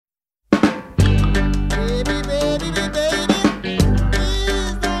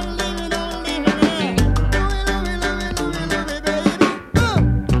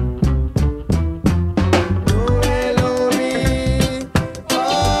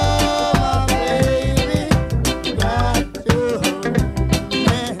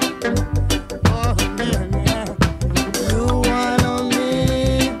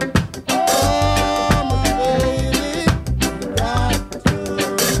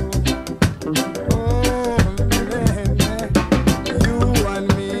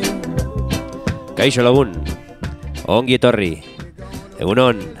Kaixo lagun, ongi etorri,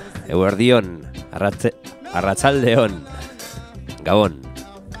 egunon, eguerdion, arratzaldeon, gabon.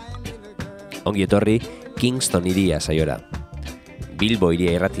 Ongi etorri KINGSTON HIRIA saiora. Bilbo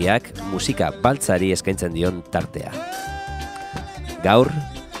hiria irratiak musika baltzari eskaintzen dion tartea. Gaur,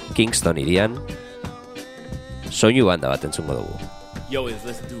 KINGSTON hirian, soinu banda bat entzungo dugu. Yo,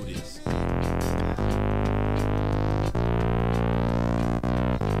 let's do this.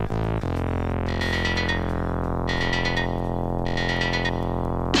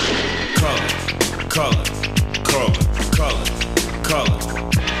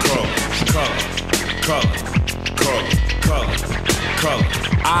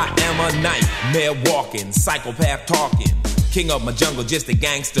 I am a nightmare walking, psychopath talking, king of my jungle, just a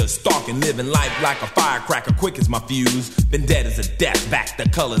gangster stalking, living life like a firecracker, quick as my fuse. Been dead as a death, back the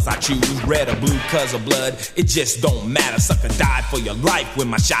colors I choose, red or blue, cause of blood, it just don't matter. Sucker died for your life when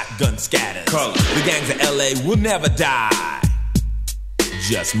my shotgun scatters. Color. The gangs of LA will never die,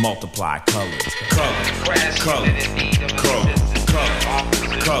 just multiply colors. Color, color, color,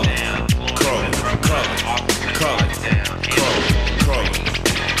 color,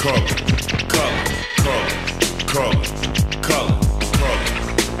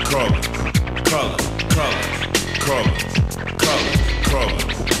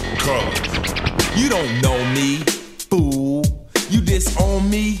 You don't know me, fool. You disown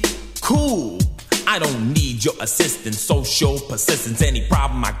me, cool. I don't need your assistance, social persistence. Any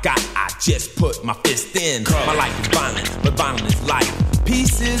problem I got, I just put my fist in. My life is violent, but violent is life.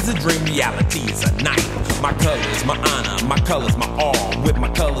 Peace is a dream, reality is a night. My colors, my honor, my colors, my all. With my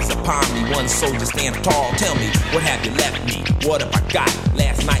colors upon me, one soldier stand tall. Tell me, what have you left me? What have I got?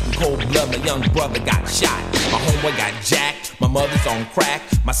 Last night in cold blood, my young brother got shot. My homeboy got jacked, my mother's on crack.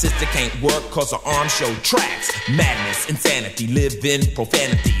 My sister can't work cause her arms show tracks. Madness, insanity, live in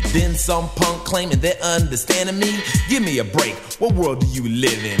profanity. Then some punk claiming they're understanding me. Give me a break, what world do you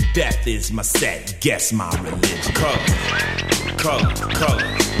live in? Death is my set, guess my religion. Color, color,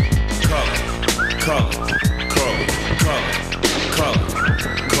 color, color, color, color, color, color, color,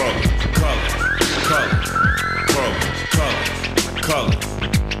 color, color,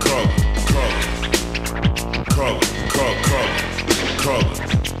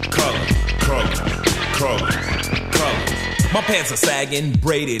 My pants are sagging,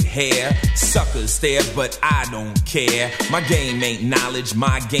 braided hair. Suckers stare, but I don't care. My game ain't knowledge,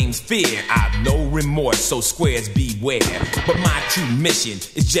 my game's fear. I've no remorse, so squares beware. But my true mission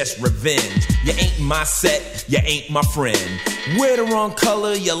is just revenge. You ain't my set, you ain't my friend. Wear the wrong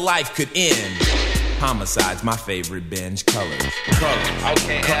color, your life could end. Homicide's my favorite binge. Colors. Color.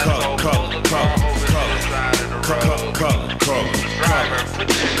 Okay, asshole, pull the car over to the side of the road. Driver, put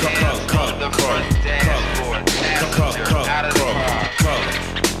your hands on the front dashboard. Passenger, out of the car.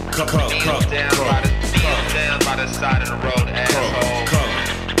 Kneel down by the side of the road, asshole.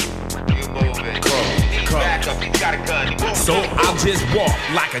 You moving. He's back up, he's got a gun. So I'll just walk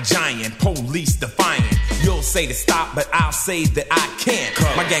like a giant, police defiant. You'll say to stop, but I'll say that I can't.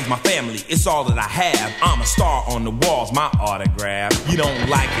 My gang's my family, it's all that I have. I'm a star on the walls, my autograph. You don't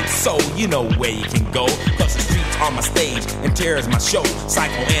like it, so you know where you can go. Cause the streets are my stage, and terror's my show.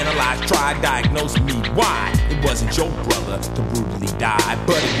 Psychoanalyze, try, diagnose me why. It wasn't your brother to brutally die,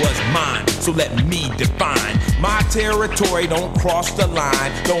 but it was mine, so let me define. My territory, don't cross the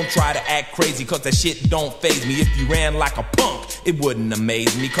line. Don't try to act crazy, cause that shit don't faze me. If you ran like a punk, it wouldn't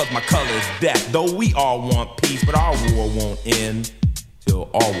amaze me, cause my color's death. Though we all want peace, but our war won't end till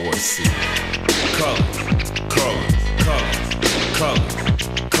all wars cease. Color, color, color, color,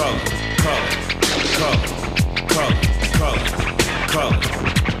 color, color, color, color, color, color,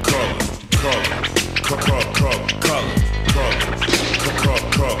 color, color, color,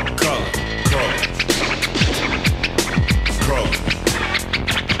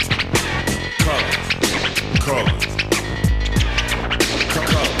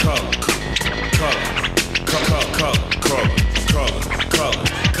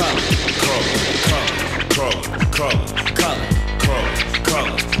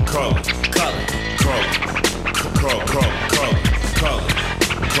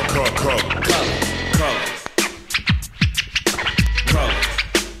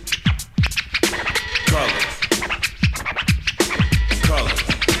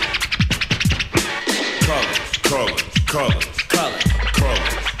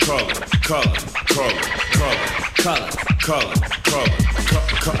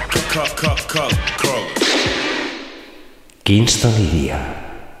 KINGSTON HIRIA.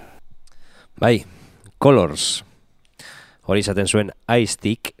 Bai, Colors. Hori izaten zuen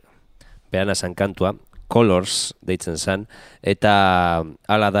Aiztik, behana zan kantua, Colors deitzen zan, eta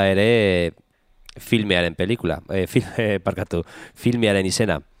hala da ere filmearen pelikula, filmearen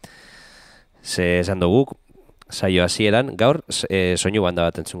izena. Ze esan dugu, saio hasieran, gaur soinu banda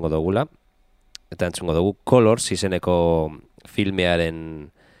bat entzungo dugula, eta entzungo dugu Colors izeneko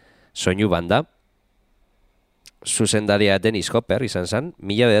filmearen soinu banda. Zuzendaria Dennis Hopper izan zen,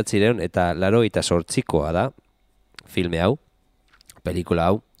 1988koa da filme hau, pelikula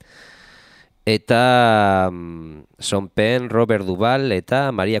hau. Eta Sean Penn, Robert Duvall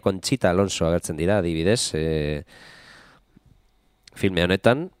eta Maria Conchita Alonso agertzen dira, adibidez. Filme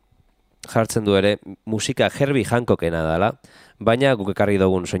honetan jartzen du ere musika Herbie Hancockena dela, baina guk ekarri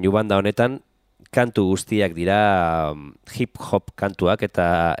dugun soinu banda honetan kantu guztiak dira hip-hop kantuak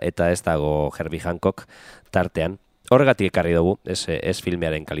eta ez dago Herbie Hancock tartean. Horregatik ekarri dugu, ez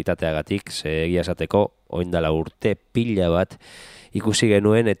filmearen kalitateagatik, ze egia esateko oindala urte pila bat ikusi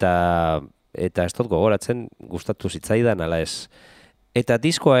genuen eta ez dut gogoratzen gustatu zitzaidan ala ez. Eta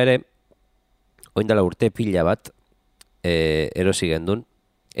diskoa ere oindala urte pila bat erosi gendun.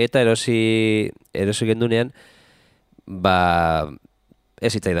 Eta erosi gendunean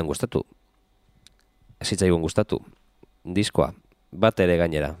ez zitzaidan gustatu. Ez zitzaigun gustatu diskoa. Bat ere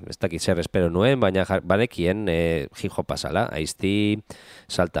gainera. Ez dakit zer espero nuen, baina banekien hip-hopa zala. Ice-T,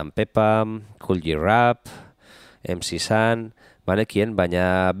 Salt and Pepper, Cool G Rap, MC San, banekien,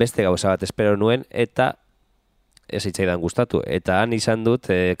 baina beste gauza bat espero nuen, eta ez zitzaidan gustatu. Eta han izan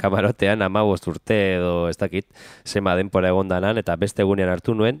dut kamarotean 15 urte edo ez dakit zema denpora egondanan, eta beste egunean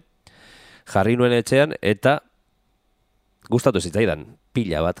hartu nuen, jarri nuen etxean, eta gustatu zitzaidan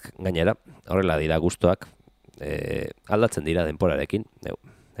pila bat gainera. Horrela dira gustoak, aldatzen dira denporarekin,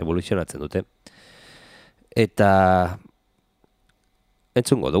 evoluzionatzen dute. Eta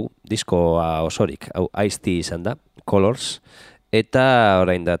entzungo dugu, diskoa osorik, hau Ice-T izan da, Colors, eta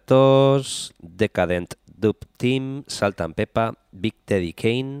orain datoz Decadent Dub Team, Salt and Pepper, Big Teddy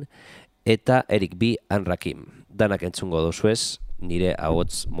Kain, eta Eric B. and Rakim. Danak entzungo dozuez, nire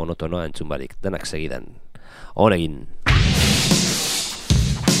ahots monotonoa entzun barik. Danak segidan. Honegin.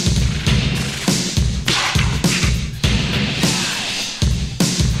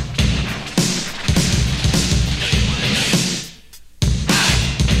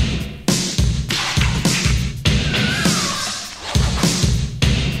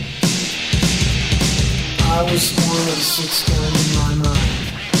 I was born with a 6-gun in my mind.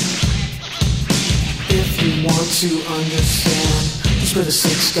 If you want to understand, just put a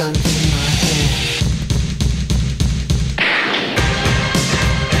 6-gun in my hand.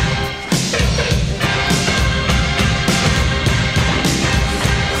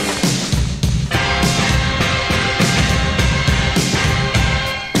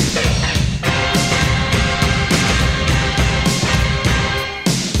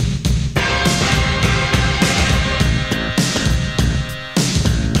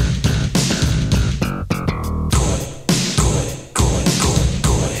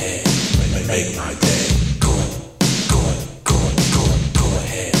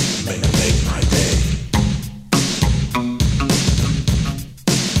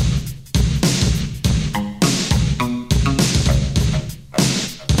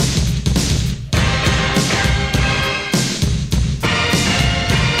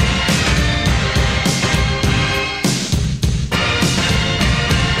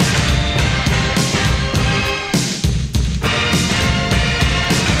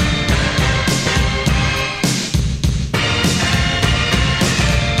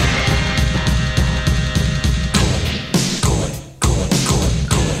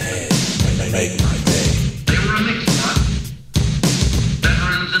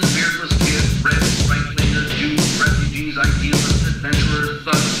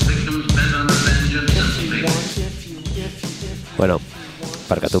 Bueno,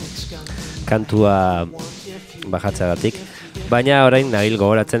 parkatu. Kantua bajatzagatik, baina orain nabil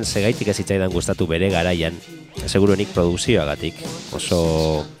gogoratzen segaitik ez zitzaidan gustatu bere garaian, seguruenik produkzioagatik,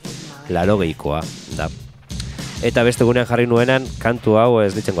 oso 80koa da. Eta beste gunean jarri nuenan, kantu hau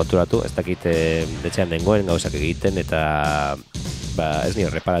ez ditzen konturatu, ez dakit detxean nengoen gauzak egiten, eta ez nire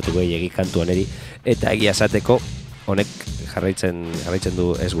reparatu gehiegi kantu honeri, eta egia esateko honek jarraitzen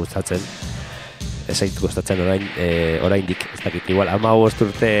du ez gustatzen, ez zait gustatzen oraindik, ez dakit, igual 15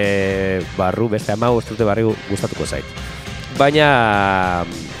 urte barru, beste 15 urte barru gustatuko zait. Baina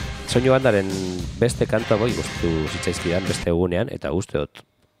soinu bandaren beste kantua boi gustatu zitzaizkidan beste egunean, eta uste dut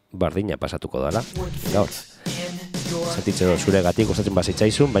bardina pasatuko dela, gaur. Zatitze dut zuregatik gustatzen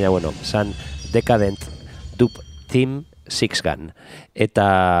bazitzaizun, baina bueno, san Decadent Dub Team 6-gun.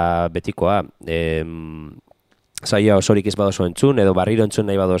 Eta betikoa, saioa osorik ez badozu entzun, edo barriro entzun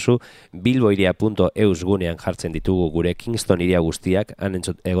nahi badozu, bilboiria.eus gunean jartzen ditugu gure Kingston iria guztiak, han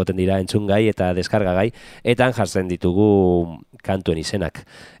egoten dira entzungai eta deskargagai, eta han jartzen ditugu kantuen izenak,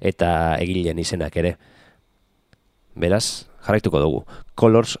 eta egileen izenak ere. Beraz, jarraituko dugu,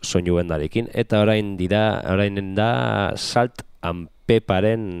 Colors soinu bendarekin, eta orainen da Salt and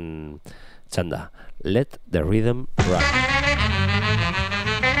Peparen txanda. Let the rhythm run.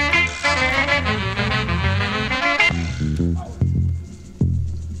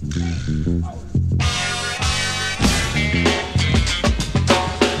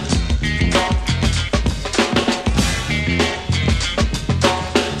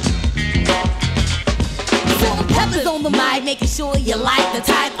 On the mic, making sure you like the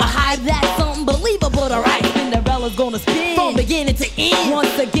type of hype that's unbelievable to write. Cinderella's gonna spin from beginning to end.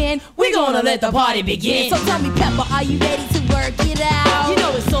 Once again, we're gonna let the party begin. So tell me, Pepper, are you ready to work it out? You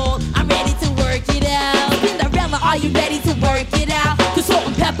know it's all, I'm ready to work it out. Cinderella, are you ready to work it out? Cause Salt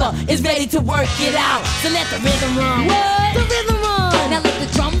and Pepper is ready to work it out. So let the rhythm run. What? The rhythm run. Now let the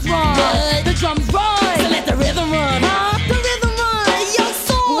drums run. What? The drums run. So let the rhythm run. Huh? The rhythm run. Yo,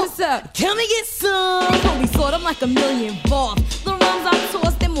 Salt. What's up? Can we get some? We sort them like a million volts. The rhymes I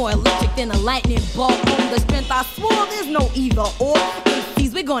toss, they're more electric than a lightning bolt. On the strength I swore, there's no either or.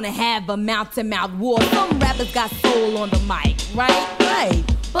 MCs, we're gonna have a mouth-to-mouth war. Some rappers got soul on the mic, right? Right.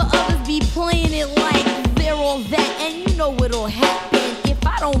 But others be playing it like they're all that. And you know what'll happen if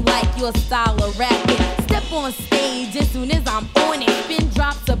I don't like your style of rapping. Step on stage as soon as I'm on it. Spin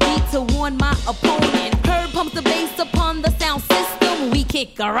drops a beat to warn my opponent. Herb pumps the bass upon the sound system. We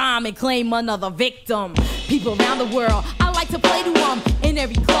kick a rhyme and claim another victim. People around the world, I like to play to them. In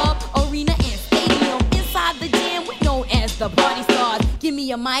every club, arena, and stadium. Inside the jam, we're known as the party stars. Give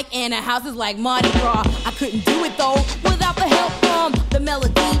me a mic and a house is like Mardi Gras. I couldn't do it though, without the help from the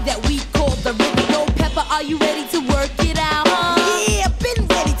melody that we call the rhythm. Yo, Pepper, are you ready to work it out? Yeah, been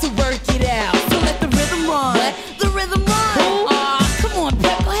ready to work it out. So let the rhythm run. What? The rhythm run. Come on,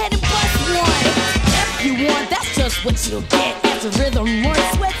 Pepper, go ahead and bust one. If you want, that's just what you'll get. As the rhythm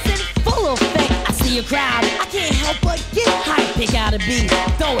runs, sweats in full effect. I see a crowd, I can't help but get hype. Pick out a beat,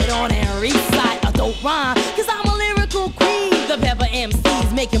 throw it on and recite a dope rhyme. Cause I'm a lyrical queen. The Pepper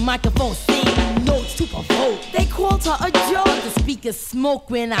MCs making microphones sing notes to provoke. They called her a joke. The speakers smoke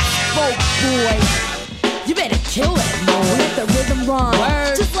when I spoke, boy. You better kill it, boy. Let the rhythm run.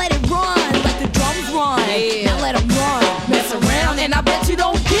 Word. Just let it run. Let the drums run. Yeah. Now let them run. Mess around and I bet you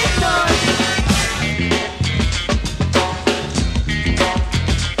don't get none.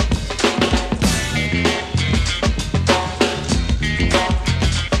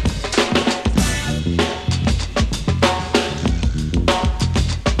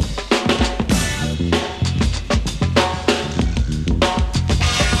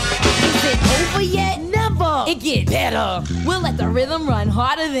 It gets better. We'll let the rhythm run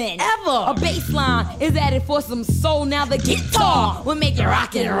harder than ever. A bass line is added for some soul. Now the guitar will make it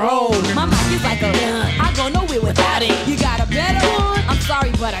rock and roll. My mic is like a gun. I go nowhere without it. You got a better one? I'm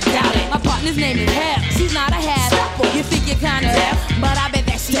sorry, but I doubt it. My partner's name is Hep. She's not a half. You think you're kind of deaf, but I bet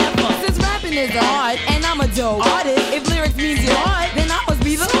that she's since rapping is art, and I'm a dope artist. If lyrics means you're art, then I must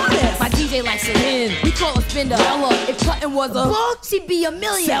be the artist. My DJ likes to win. We call her Cinderella. If cutting was a book, she'd be a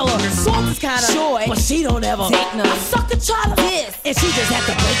million seller. Salt is kind of short, but she don't ever take none. I suck a child of this, and she just had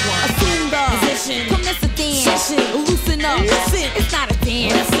to break one. Assume the position, commence a dance session. Loosen up, listen, it's not a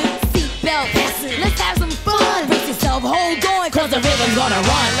dance. Listen, seatbelt, let's have some fun. Brace yourself, hold on, cause the rhythm's gonna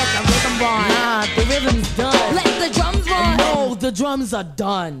run. Let the rhythm run. Nah, the rhythm's done. Let the drums run. No, the drums are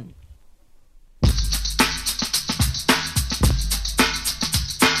done.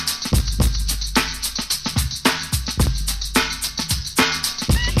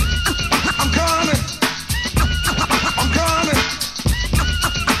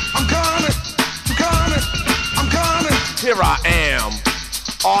 Here I am,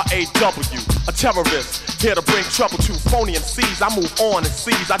 R-A-W, a terrorist, here to bring trouble to phony MCs. I move on and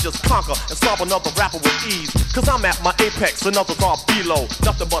seize, I just conquer and solve another rapper with ease. Cause I'm at my apex and others are below,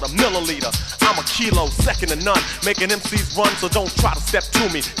 nothing but a milliliter. I'm a kilo, second to none, making MCs run, so don't try to step to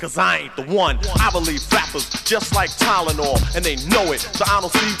me, cause I ain't the one. I believe rappers just like Tylenol, and they know it, so I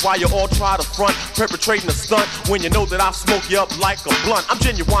don't see why you all try to front, perpetrating a stunt, when you know that I smoke you up like a blunt. I'm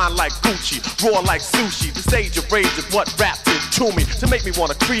genuine like Gucci, raw like sushi, the stage of rage is what rap did to me, to make me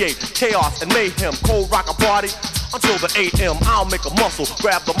wanna create chaos and mayhem, cold rock a party, until the AM, I'll make a muscle,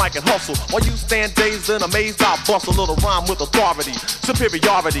 grab the mic and hustle, while you stand dazed and amazed, I'll bust a little rhyme with authority,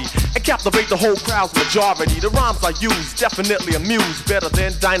 superiority, and captivate the whole crowd's majority. The rhymes I use definitely amuse, better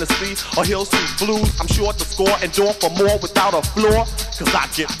than Dynasty or Hill Street Blues. I'm sure to score and door for more without a floor, cause I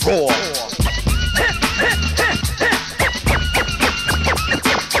get raw.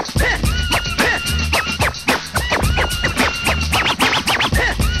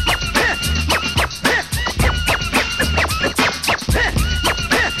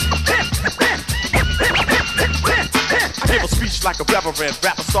 veteran,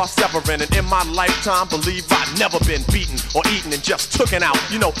 rappers start severing. And in my lifetime, believe I've never been beaten or eaten and just tooken out.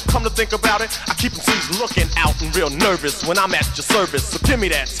 You know, come to think about it, I keep MCs looking out and real nervous when I'm at your service. So give me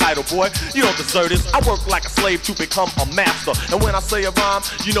that title, boy, you don't deserve this. I work like a slave to become a master. And when I say a rhyme,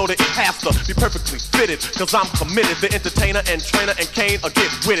 you know that it has to be perfectly fitted, cause I'm committed. The entertainer and trainer and Kain are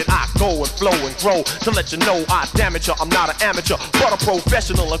get with it. I go and flow and grow to let you know I damage you. I'm not an amateur, but a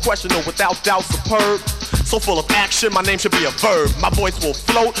professional, unquestionable, without doubt, superb. So full of action, my name should be a verb. My voice will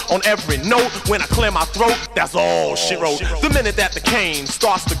float on every note when I clear my throat. That's all she wrote. The minute that the Kain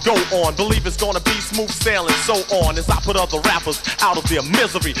starts to go on, believe it's gonna be smooth sailing, so on. As I put other rappers out of their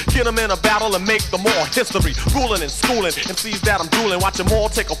misery, get them in a battle and make them more history. Ruling and schooling, MCs that I'm dueling, watch them all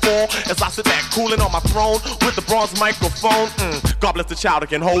take a fall as I sit back cooling on my throne with the bronze microphone. God bless the child that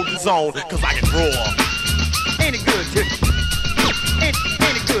can hold his own, cause I can roar. Ain't it good, Tick? Ain't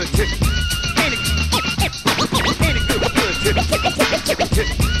it good, Tick? Ain't it good, good, Tick? Ain't it good, Tick?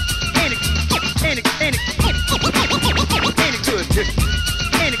 Ain't it good, Tick?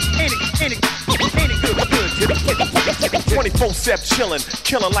 24/7 chillin',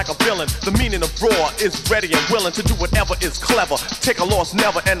 killin' like a villain. The meaning of raw is ready and willing to do whatever is clever. Take a loss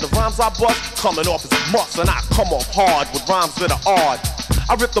never, and the rhymes I bust coming off as a must, and I come off hard with rhymes that are odd.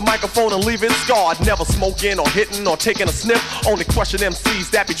 I rip the microphone and leave it scarred. Never smoking or hitting or taking a sniff. Only question MCs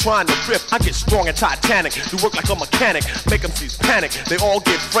that be trying to riff. I get strong and titanic, do work like a mechanic, make MCs panic. They all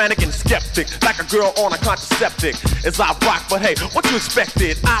get frantic and skeptic, like a girl on a contraceptic. As I rock, but hey, what you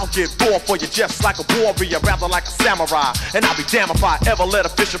expected? I'll get raw for you just like a warrior, rather like a samurai. And I'll be damned if I ever let a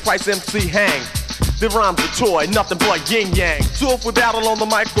Fisher Price MC hang. The rhyme's a toy, nothing but yin-yang. Two for battle on the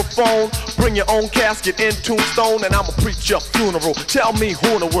microphone. Bring your own casket in tombstone, and I'ma preach your funeral. Tell me who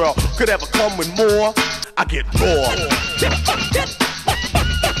in the world could ever come with more. I get bored.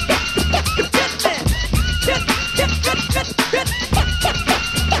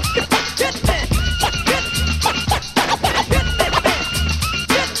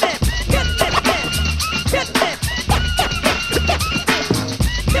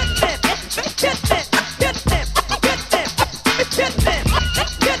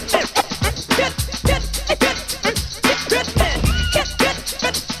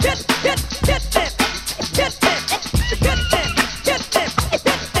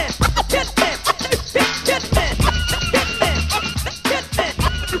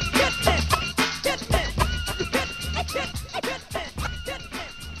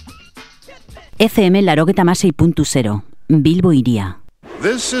 FM 86.0 Bilbo Hiria.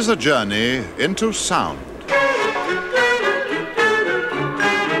 This is a journey into sound.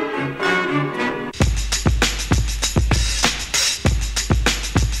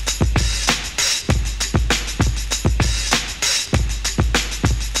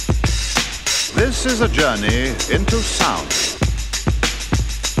 This is a journey into sound.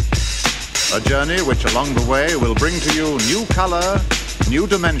 A journey which along the way will bring to you new color, new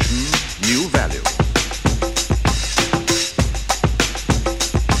dimension, new value.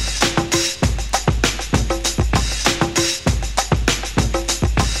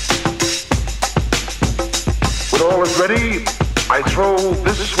 When all is ready, I throw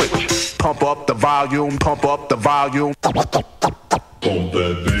this switch. Pump up the volume, pump up the volume. Pump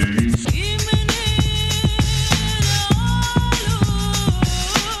that bass.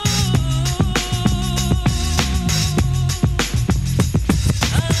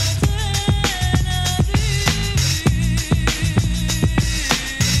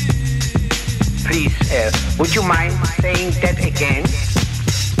 Please, would you mind saying that again?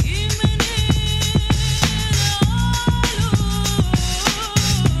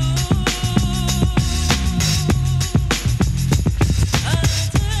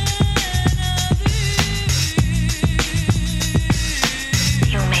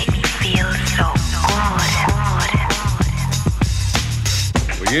 You make me feel so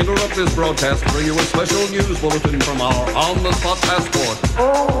good. We interrupt this broadcast to bring you a special news bulletin from our on-the-spot passport.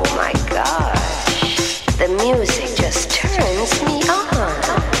 Oh my gosh, the music just turns me on.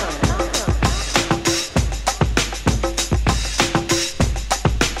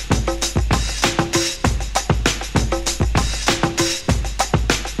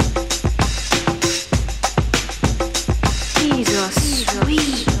 He's a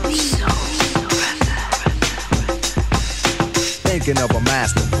sweet soul. Thinking of a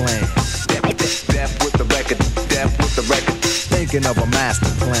master plan. Death with the record, death with the record. Thinking of a master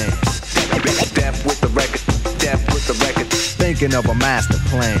plan. Death with the record, death with the record. Thinking of a master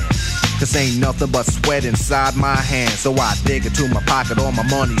plan.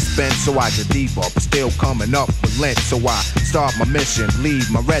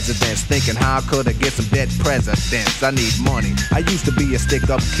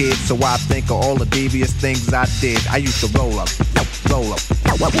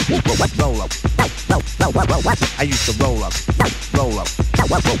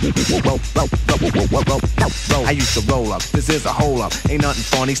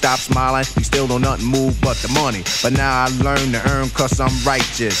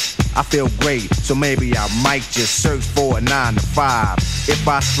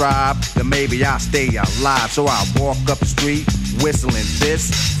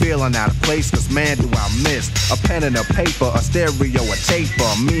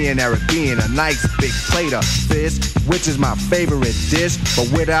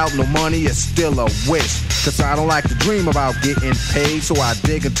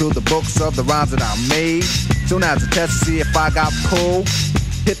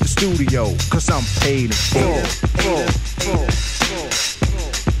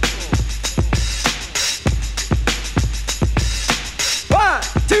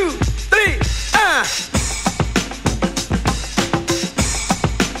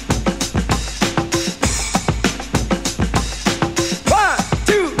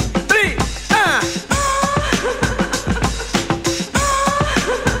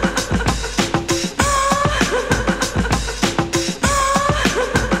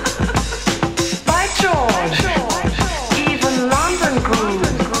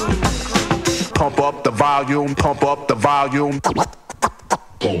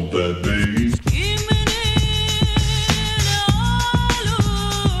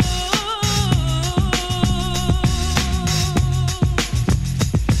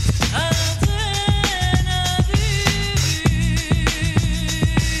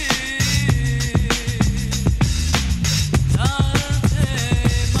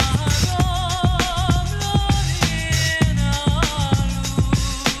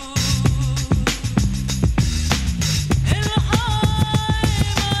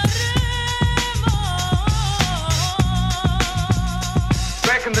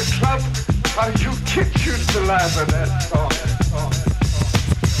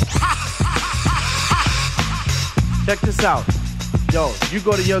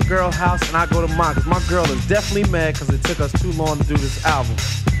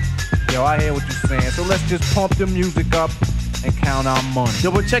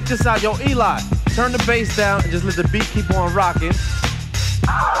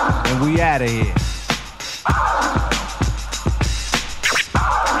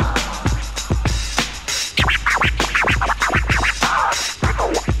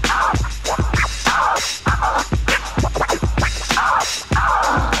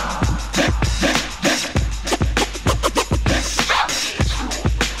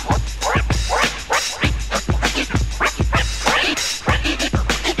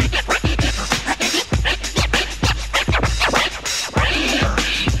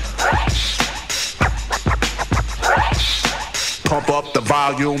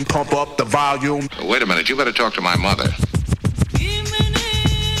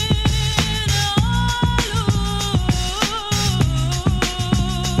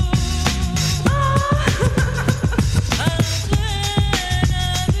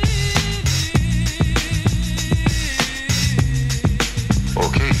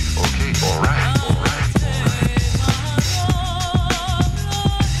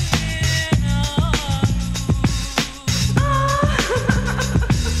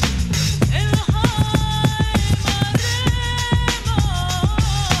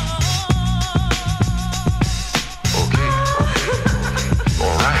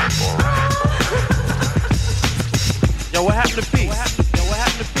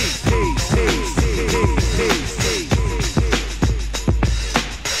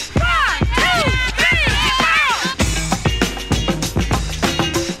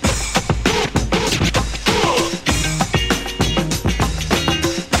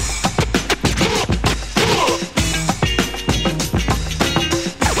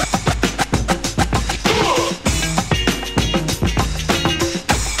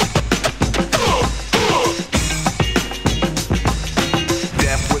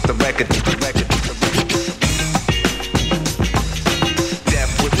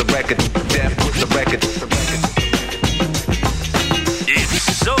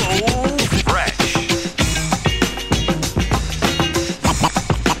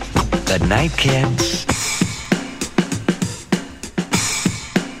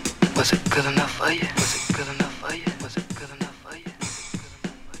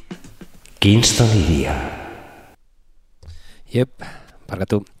 KINGSTON HIRIA. Jep,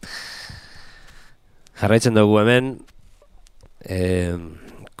 barkatu. Jarraitzen dugu hemen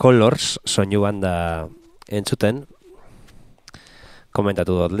Colors soinu banda entzuten.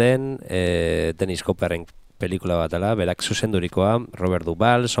 Komentatu dut lehen, Dennis Hopperren pelikula bat dela, berak zuzendurikoa, Robert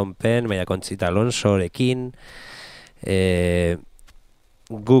Duvall, Sean Penn, Maia Conchita Alonsorekin.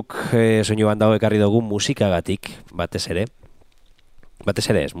 Guk soinu banda hau ekarri dugu musikagatik, batez ere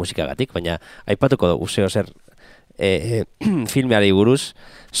ez musikagatik, baina aipatuko dugu zer filmeari buruz.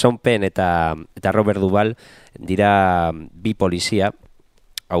 Sean Penn eta Robert Duvall dira bi polizia,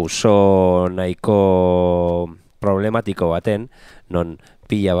 auzo nahiko problematiko baten, non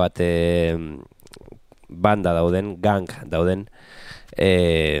pila bat banda dauden, gang dauden,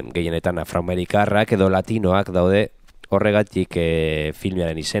 gehienetan afroamerikarrak edo latinoak daude. Horregatik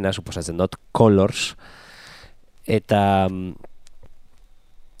filmearen izena, suposatzen dut, Colors. Eta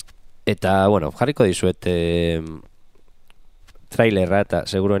bueno, jarriko dizuet trailerra, eta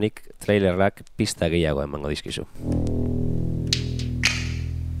seguruenik trailerrak pista gehiago emango dizkizu.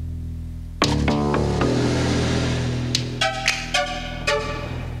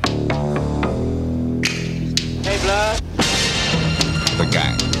 Hey, blood. The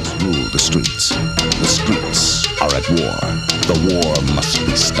gangs rule the streets. The streets are at war. The war must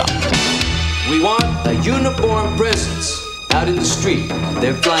be stopped. We want a uniformed presence out in the street.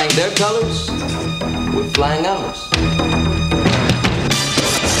 They're flying their colors, we're flying ours.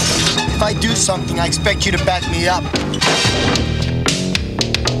 If I do something, I expect you to back me up.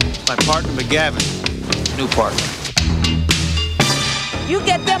 My partner McGavin, new partner. You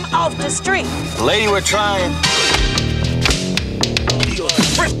get them off the street. Lady, we're trying.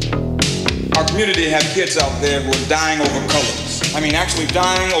 Our community have kids out there who are dying over colors. I mean, actually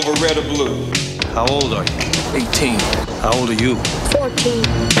dying over red or blue. How old are you? 18. How old are you? 14.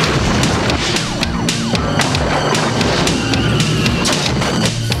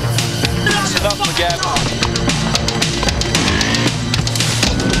 That's enough, McGavin.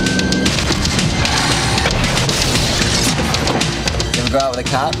 You ever go out with a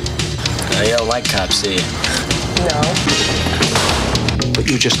cop? You don't like cops, do you? No. But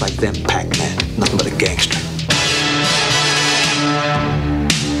you're just like them, Pac-Man. Nothing but a gangster.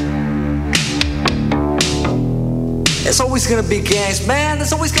 There's always gonna be gangs, man.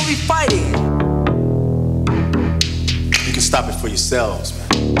 There's always gonna be fighting. You can stop it for yourselves, man.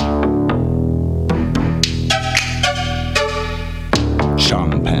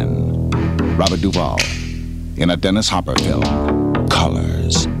 Sean Penn, Robert Duvall, in a Dennis Hopper film,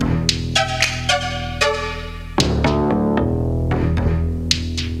 Colors.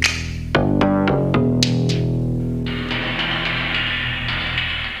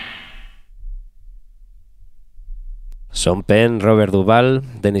 Sean Penn, Robert Duvall,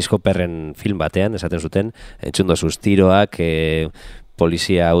 Dennis Hopperren film batean, esaten zuten, entzun dozuz tiroak,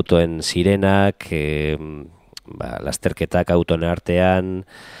 polizia autoen sirenak, lasterketak autoen artean,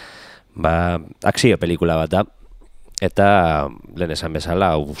 akzio pelikula bat da. Eta, lehen esan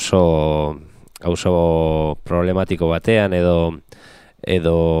bezala, auzo problematiko batean edo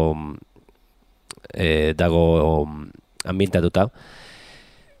dago ambientatuta.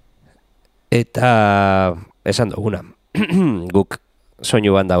 Eta, esan duguna. Guk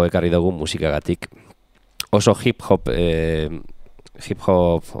soinu banda hau ekarri dugu musikagatik. Oso hip-hop,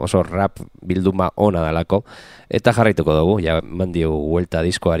 oso rap bilduma ona dalako. Eta jarraituko dugu, ja mandio huelta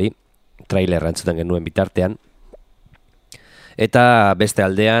diskoari, trailer entzuten genuen bitartean. Eta beste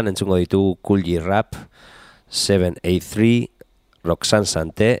aldean entzungo ditu Cool G Rap, 783, Roxanne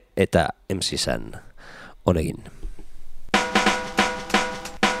Sante eta MC San. Honegin.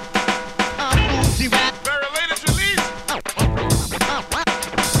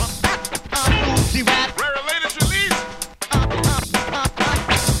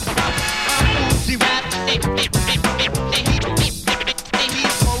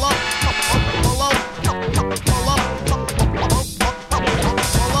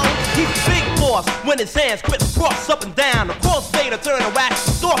 When his hands crisscross up and down, the crossfader turn and wax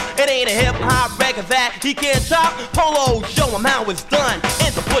the store. It ain't a hip hop record that he can't chop. Polo, show him how it's done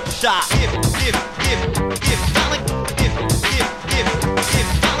in the butcher shop.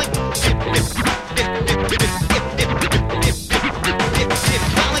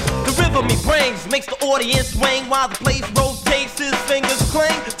 The rhythm he brings makes the audience swing while the place rotates. His fingers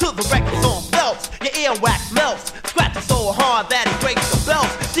cling to the records on belts. Your earwax melts, scratches so hard that it breaks the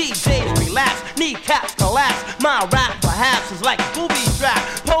belts. DJs relapse, kneecaps collapse. My rap perhaps is like a booby trap.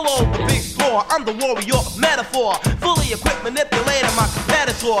 Polo the big score, I'm the warrior of metaphor. Fully equipped manipulating my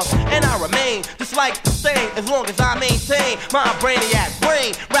competitors. And I remain just like the same as long as I maintain my brainiac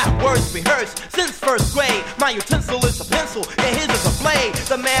brain. Rap words rehearsed since first grade. My utensil is a pencil and his is a blade.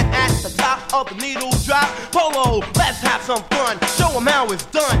 The man at the top of the needle drop. Polo, let's have some fun. Show him how it's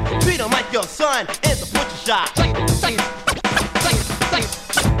done. Treat him like your son in the butcher shop.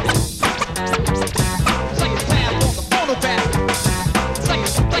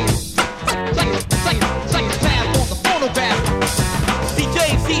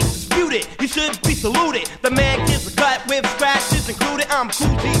 He should be saluted. The man gives a cut with scratches included. I'm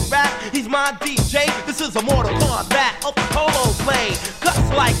Cool G Rap, he's my DJ. This is a Mortal Kombat of the polo blade. Cuts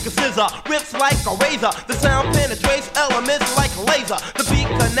like a scissor, rips like a razor. The sound penetrates elements like a laser. The beat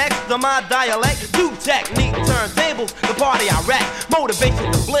connects to my dialect. Two technique turntables, the party I wreck.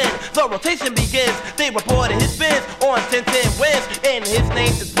 Motivation to blend, the rotation begins. They reported his spins on 10-10 wins. And his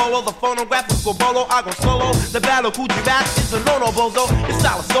name is Polo, the phonograph is go bolo. I go solo, the battle Cool G Rap is a no-no bozo. His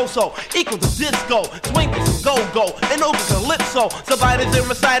style is so-so, equal to disco. Swing is go-go, and over calypso. Survivors and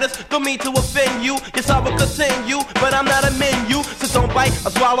reciters don't mean to offend you. Yes, I will continue, but I'm not a menu. So don't bite,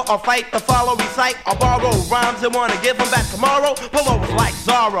 or swallow, or fight, or follow, recite, or borrow rhymes and wanna give them back tomorrow. Polo was like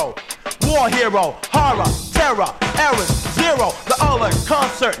Zorro, war hero, horror, terror, errors, zero. The other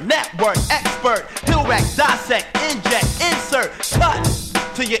concert network expert. He'll rack, dissect, inject, insert, cut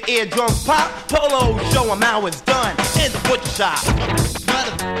till your eardrums pop. Polo, show him how it's done in the butcher shop.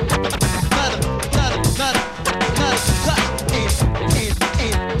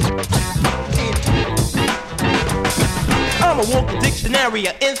 I'm a walking dictionary,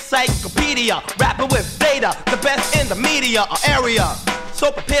 an encyclopedia, rapping with data, the best in the media or area.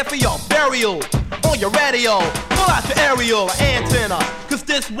 So prepare for your burial on your radio. Pull out your aerial or antenna, cause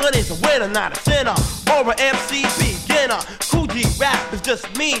this one is a winner, not a sinner, or an MC beginner. Cool G Rap is just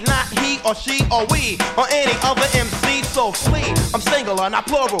me, not he or she or we or any other MC. So flee, I'm singular, not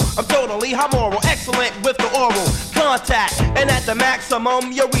plural. I'm totally moral, excellent with the oral contact, and at the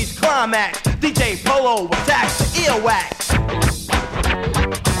maximum you reach climax. DJ Polo attacks the earwax.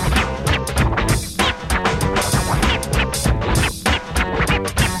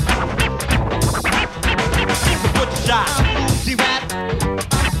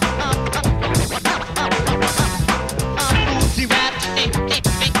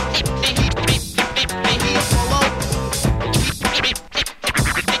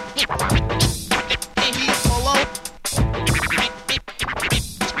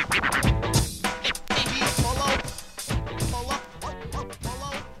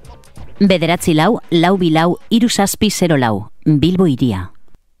 Bederatzi lau, lau bilau, hiru zazpi 04, Bilbo Hiria.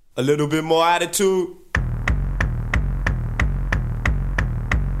 A little bit more attitude.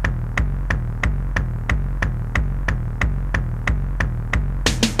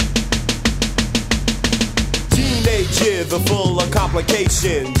 Years are full of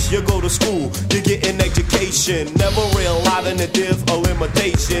complications. You go to school, you get an education, never realizing that there's a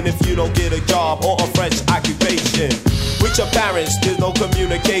limitation if you don't get a job or a fresh occupation. With your parents, there's no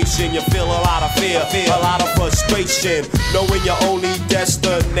communication. You feel a lot of fear, a lot of frustration, knowing your only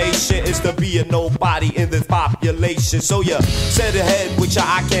destination is to be a nobody in this population. So you set ahead with your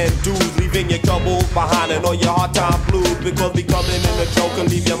I can't do, leaving your troubles behind and all your hard time blues, because becoming in a joke can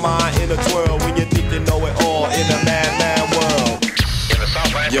leave your mind in a twirl when you think you know it all in a madman world.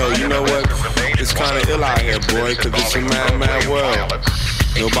 Yo, you know what? It's kind of ill out here, boy, because it's a madman world.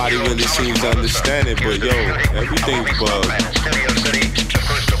 Nobody really seems to understand it, but yo, everything's bugged.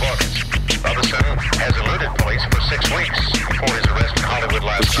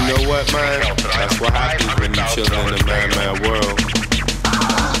 But you know what, man? That's what happens when you chill in the madman world.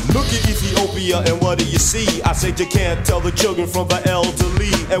 Look at Ethiopia and what do you see? I said you can't tell the children from the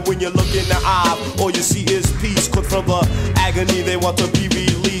elderly. And when you look in the eye, all you see is peace. Cause from the agony they want to be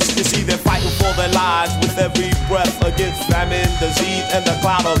released. You see they're fighting for their lives with every breath against famine, disease, and the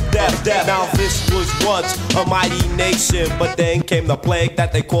cloud of death. Now this was once a mighty nation, but then came the plague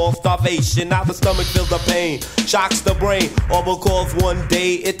that they call starvation. Now the stomach feels the pain, shocks the brain, all because one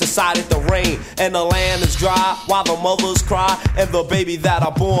day it decided to rain. And the land is dry while the mothers cry, and the baby that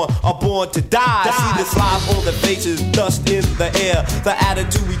are born to die. See this life on their faces, dust in the air. The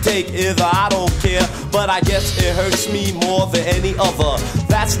attitude we take is I don't care, but I guess it hurts me more than any other.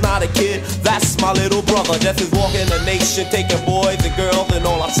 That's not a kid, that's my little brother. Death is walking the nation, taking boys and girls, and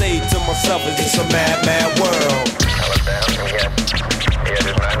all I say to myself is it's a mad, mad world. I looked down and he had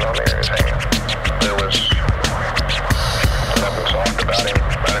his 9mm in his hand. There was nothing soft about him.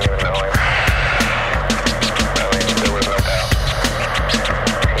 I didn't even know him. I mean, there was no doubt.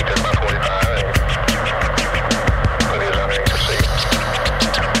 He took my 45 and he put his underneath the seat.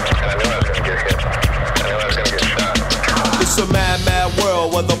 And I knew I was going to get hit. I knew I was going to get shot. It's a mad, mad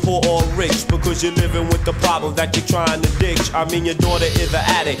world, whether poor or rich, because you're living with the problem that you're trying to ditch. I mean, your daughter is an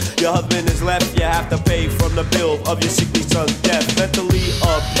addict, your husband is left, you have to pay from the bill of your sickly son's death. Mentally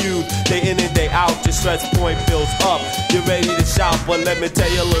abused, day in and day out, your stress point builds up. You're ready to shout, but let me tell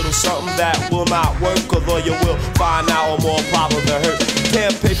you a little something that will not work, cause all you will find out are more problems that hurt.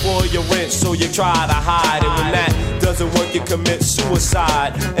 Can't pay for your rent, so you try to hide, and when that doesn't work, you commit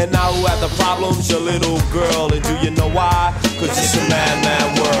suicide. And now who has the problems? Your little girl. And do you know why? Cause it's a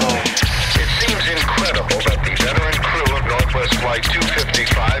mad world. It seems incredible that the veteran crew of Northwest Flight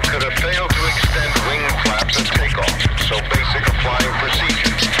 255 could have failed to extend wing flaps at takeoff. So basic a flying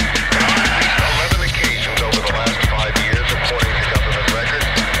procedure. On at least 11 occasions over the last 5 years, according to government records,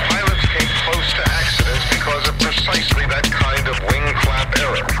 pilots came close to accidents because of precisely that kind of wing flap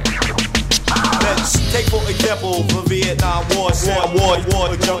error. Let's take for example the Vietnam War.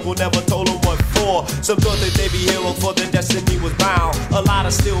 The jungle never told them what for. Some thought that they'd be heroes for their destiny was bound. A lot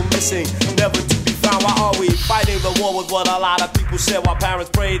are still missing, never to be found. Why are we fighting the war was what a lot of people said while parents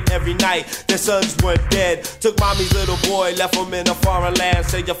prayed every night. Their sons weren't dead. Took mommy's little boy, left him in a foreign land.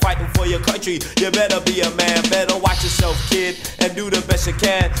 Said you're fighting for your country, you better be a man. Better watch yourself, kid, and do the best you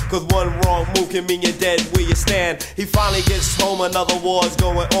can. Cause one wrong move can mean you're dead where you stand. He finally gets home, another war's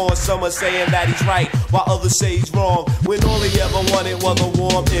going on. Some are saying that he's right, while others say he's wrong. When all he ever wanted was a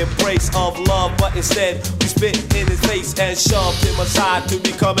warm embrace of love, but instead we spit in his face and shoved him aside to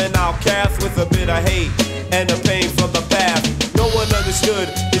become an outcast with a bit of hate and the pain from the past. No one understood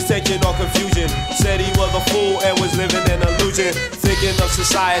his tension or confusion. Said he was a fool and was living in illusion, thinking of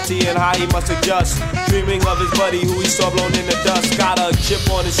society and how he must adjust. Dreaming of his buddy who he saw blown in the dust. Got a chip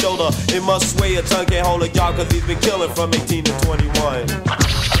on his shoulder, it must weigh a ton, can't hold a job cause he's been killing from 18 to 21.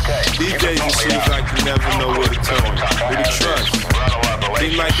 DJs, it seems like you never know where to turn, who to trust.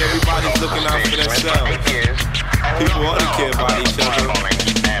 Seems like everybody's looking out for themselves. People ought to care about each other,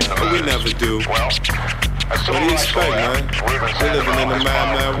 but we never do. What do you expect, man? We're living in a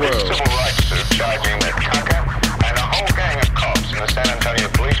mad world. Civil rights suit charging that Tucker and a whole gang of cops in the San Antonio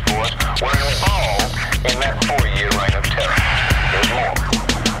police force were involved in that 4-year reign of terror. There's more.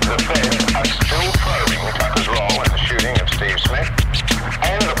 The feds are still probing Tucker's role in the shooting of Steve Smith,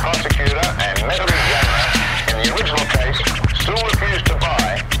 and the prosecutor and medical examiner in the original case still refused to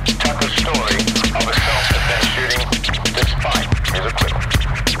buy Tucker's story of a self-defense shooting despite his acquittal.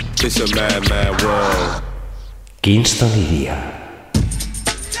 It's a mad world. Kingston HIRIA.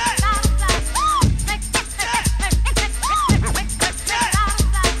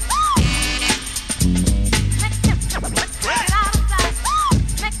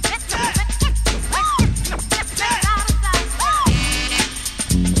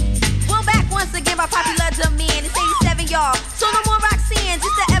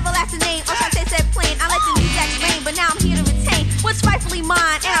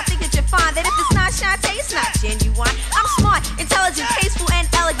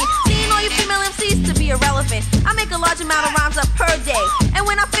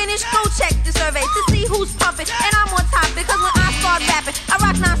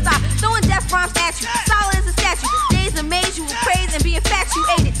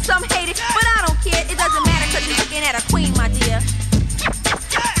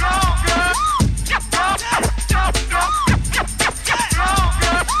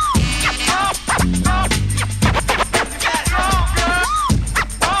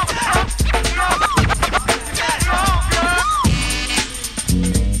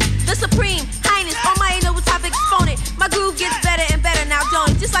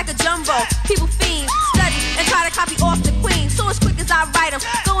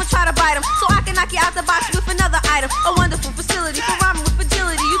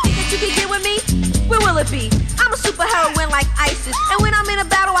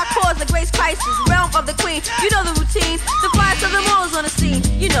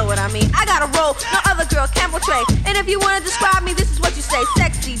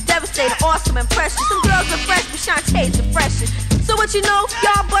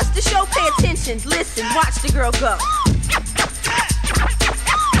 Listen, watch the girl go.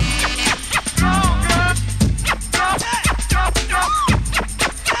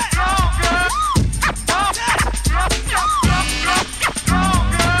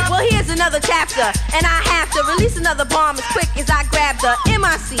 Well, here's another chapter, and I have to release another bomb as quick as I grab the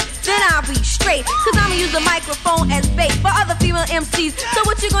MIC. Then I'll be straight, cause I'ma use the microphone as bait for other female MCs. So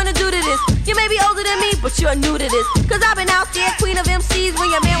what you gonna do to this? You may be older than me, but you're new to this. Cause I've been out there, queen of MCs, when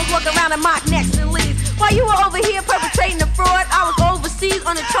your man was walking around and mock necks and leaves. While you were over here perpetrating the fraud, I was overseas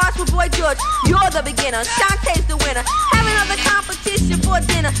on the charts with Boy George. You're the beginner, Shantae's the winner. Have another competition for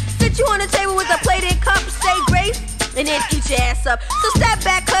dinner. Sit you on the table with a plate and cup, say grace. and then eat your ass up. So step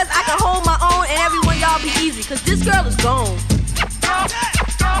back, cause I can hold my own, and everyone y'all be easy, cause this girl is gone.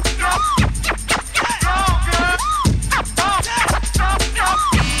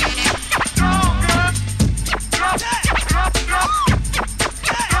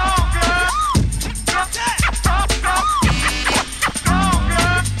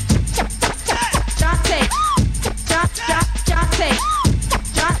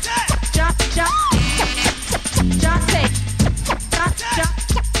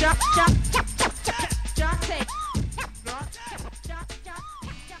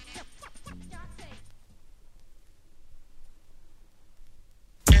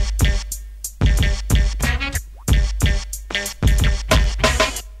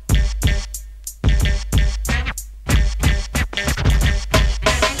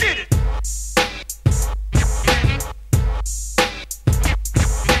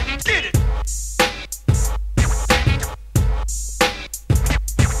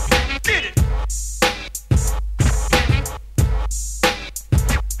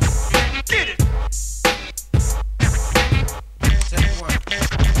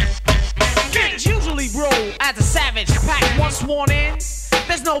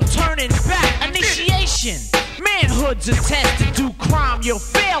 Manhood's a test to do crime. You'll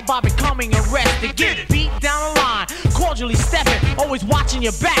fail by becoming arrested. Get beat down the line, cordially stepping, always watching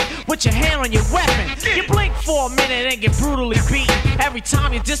your back with your hand on your weapon. You blink for a minute and get brutally beaten. Every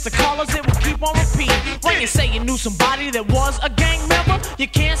time you diss the colors, it will keep on repeating. When you say you knew somebody that was a gang member, you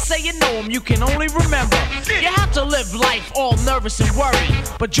can't say you know them, you can only remember. You have to live life all nervous and worried,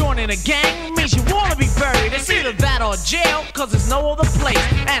 but joining a gang means you wanna be buried. It's either that or jail, cause there's no other place,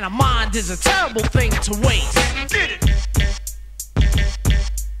 and a mind is a terrible thing to waste.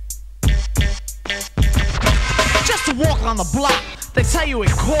 Just to walk on the block, they tell you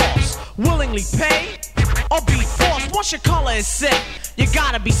it costs. Willingly pay or be forced. Once your color is set, you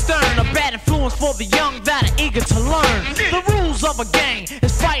gotta be stern. A bad influence for the young that are eager to learn. The rules of a gang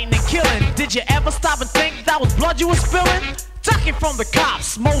is fighting and killing. Did you ever stop and think that was blood you were spilling? Ducking from the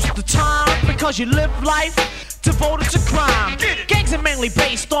cops most of the time because you live life devoted to crime. Gangs are mainly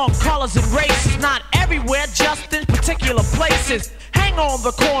based on colors and races, not everywhere, just in particular places. Hang on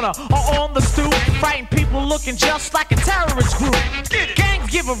the corner or on the stoop, fighting people looking just like a terrorist group. Gangs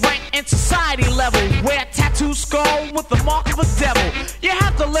give a rank in society level, wear tattoo skull with the mark of a devil. You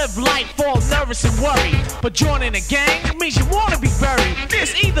have to live life all nervous and worried, but joining a gang means you wanna be buried.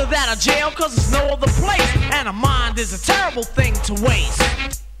 It's either that or jail, cause there's no other place, and a mind is a terrible thing to waste.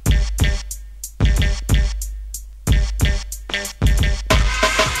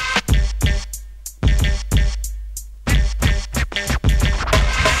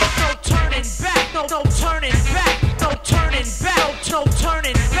 No turning back, no turning back, no turning back, no turning, no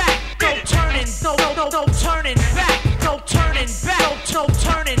turning back, no turning back, no turning back, no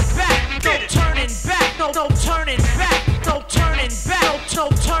turning back, no turning back, no turning back, no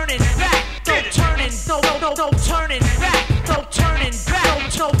turning back, no turning, no turning back, no turning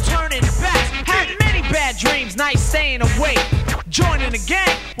back, no turning back. Had many bad dreams, nights staying awake. Joining a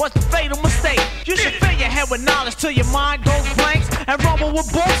gang was a fatal mistake. You should fill your head with knowledge till your mind goes blanks, and rumble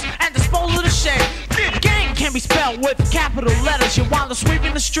with books and dispose of the shame. Gang can be spelled with capital letters. You wind up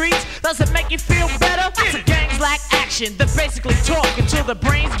sweeping the streets, does it make you feel better? So gangs lack action, they basically talk until the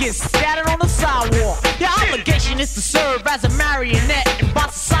brains get scattered on the sidewalk. Your obligation is to serve as a marionette, and by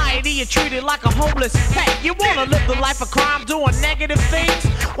society you're treated like a homeless pet. You wanna live the life of crime doing negative things?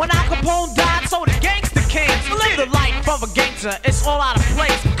 When Al Capone died, so the gangster kings. Live the life of a gangster, it's all out of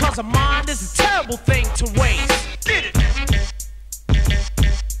place, because a mind is a terrible thing to waste.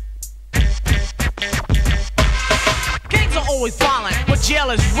 Gangs are always violent, but jail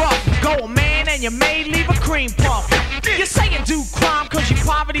is rough. Go a man and you may leave a cream puff. You say you do crime cause you're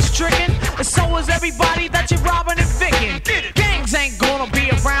poverty stricken, and so is everybody that you're robbing and vicking. Gangs ain't gonna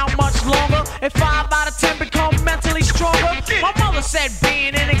be around much longer if 5 out of 10 become mentally stronger. My mother said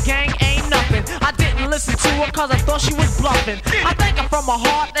being in a gang ain't nothing. I didn't listen to her cause I thought she was bluffing. I thank her from my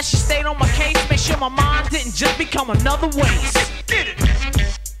heart that she stayed on my case, make sure my mind didn't just become another waste.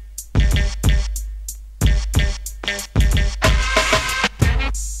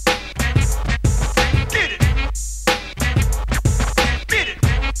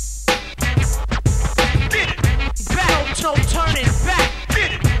 No turning back.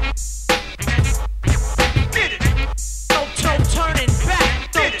 No turning back.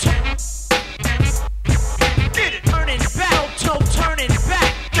 No turning back. No turning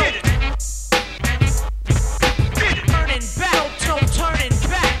back. Turning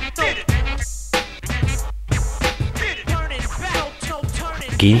back. No turning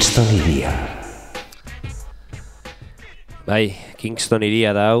back. Kingston HIRIA. Bai, Kingston hiria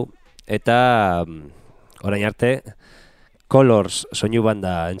da hau, eta orain arte Colors soinu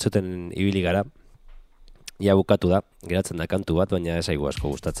banda entzuten ibili gara. Ia bukatu da, geratzen da kantu bat, baina ez aigu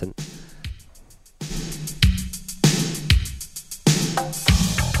asko gustatzen.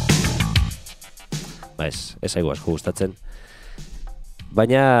 Ez aigu asko gustatzen.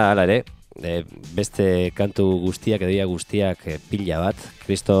 Baina, hala ere, beste kantu guztiak, edoia guztiak pila bat.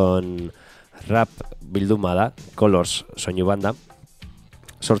 Kriston rap bilduma da, Colors soinu banda.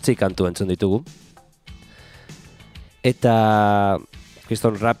 8 kantu entzun ditugu. Eta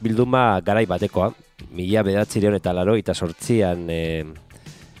Kriston rap bilduma garai batekoa. 1988an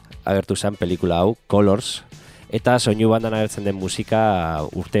agertu zen pelikula hau, Colors. Eta soinu bandan agertzen den musika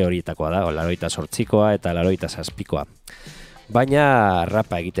urte horietakoa da, 88koa eta 87koa. Baina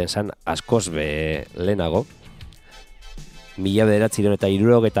rapa egiten zen askoz lehenago.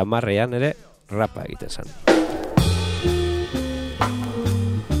 1970an ere rapa egiten zen.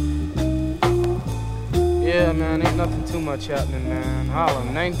 Yeah, man, ain't nothing too much happening, man.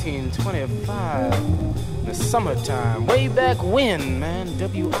 Harlem, 1925, the summertime, way back when, man.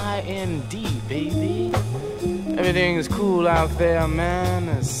 W-I-N-D, baby. Everything is cool out there, man.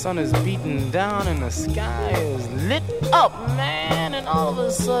 The sun is beating down and the sky is lit up, man. And all of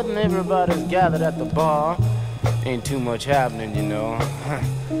a sudden, everybody's gathered at the bar. Ain't too much happening, you know.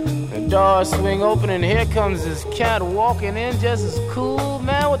 The doors swing open and here comes this cat walking in just as cool,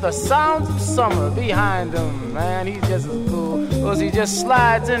 man, with the sounds of summer behind him, man. He's just as cool, because he just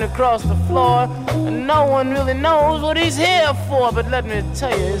slides in across the floor and no one really knows what he's here for. But let me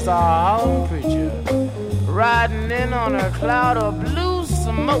tell you, it's our Harlem preacher riding in on a cloud of blue,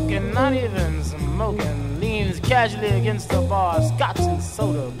 smoking, not even smoking, leans casually against the bar, scotch and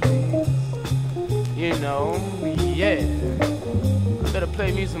soda, please. You know, yeah. Better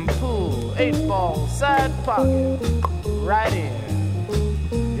play me some pool, 8-ball, side pocket, right in,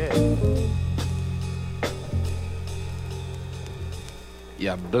 yeah.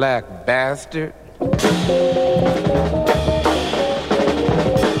 You black bastard.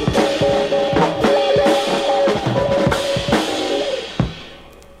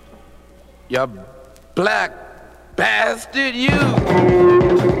 You black bastard, you.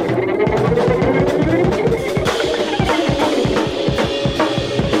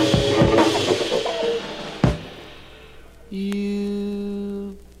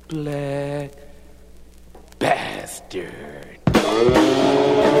 You black bastard.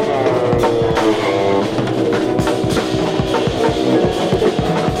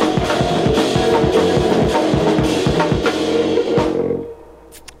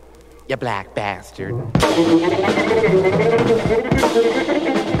 You black bastard.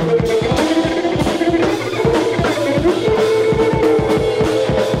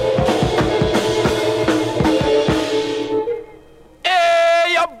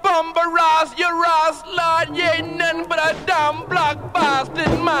 You ain't nothing but a dumb black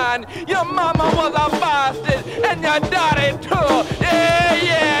bastard, man. Your mama was a bastard, and your daddy too.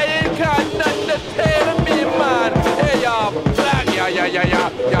 Yeah, you got nothing to tell me, man. Hey, you're black, you're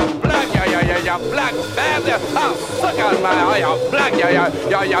black, you're black bastard. Oh, suck on my, oh, you're black, oh, you're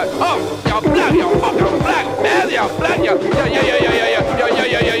black, you're fucking black bastard, you're black, you're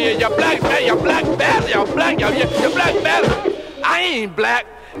black bastard, you're black bastard, you're black bastard. I ain't black.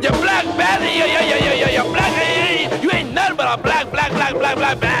 You're black, bastard. You're black. You ain't nothing but a black.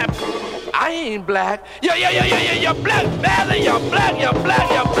 I ain't black. You're black, bastard. You're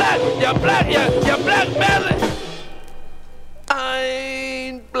black. You're black, bastard. I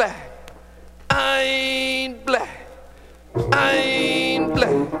ain't black. I ain't black. I ain't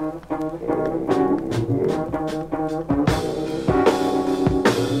black.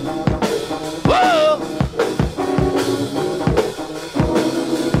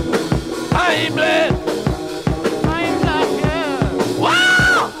 I ain't black. I ain't black, yeah.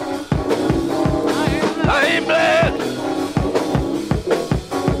 Wow! I ain't black.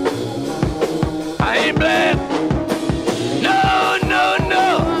 I ain't black. No. I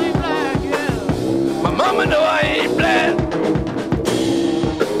ain't black, yeah. My mama know I ain't black.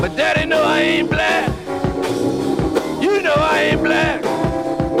 My daddy know I ain't black. You know I ain't black.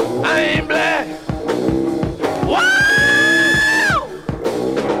 I ain't black. Wow!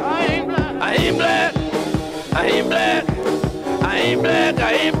 I ain't black. I ain't black. I ain't black. I ain't black.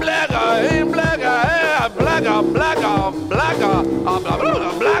 I ain't black. I ain't black. I am black. I'm black. I'm black. I'm black.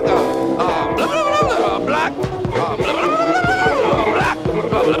 I'm black. I'm black.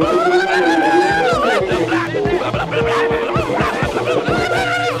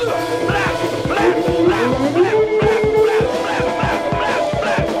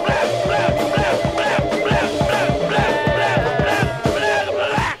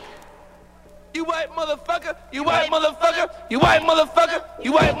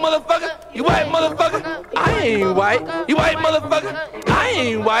 You white motherfucker. You white motherfucker. I ain't white. You white motherfucker. I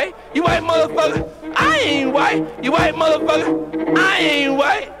ain't white. You white motherfucker. I ain't white. You white motherfucker. I ain't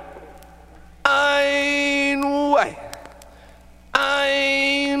white. I ain't white. I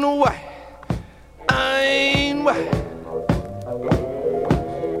ain't white. I ain't white.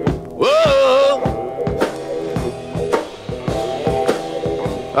 Whoa.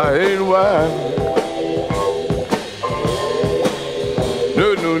 I ain't white.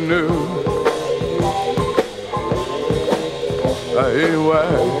 No, no, no. I ain't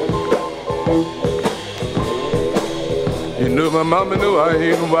white. You know my mama know I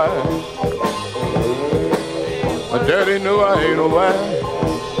ain't white. My daddy know I ain't white.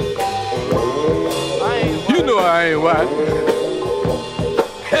 You know I ain't white.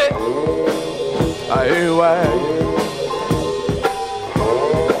 Hey, I ain't white.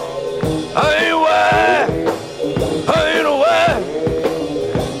 I ain't white. I ain't white.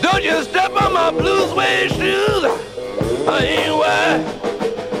 Don't you step on my blue suede shoes. I ain't white.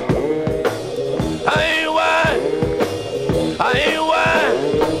 I ain't white. I ain't white.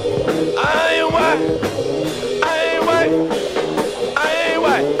 I ain't white. I ain't white. I ain't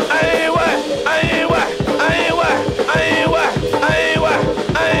white. I ain't white. I ain't white. I ain't white. I ain't white. I ain't white.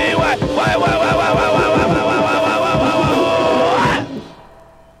 I ain't white. Why?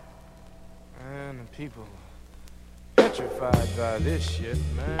 Man, the people petrified by this shit,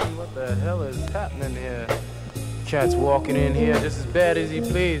 man. What the hell is happening here? Cats walking in here just as bad as he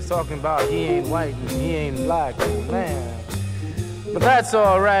please, talking about he ain't white and he ain't black, man. But that's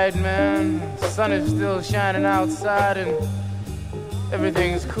all right, man. The sun is still shining outside and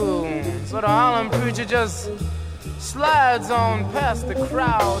everything's cool. So the Harlem preacher just slides on past the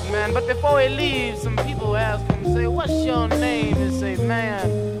crowd, man. But before he leaves, some people ask him, say, what's your name? He say,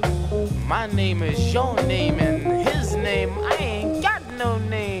 man, my name is your name and his name, I ain't got no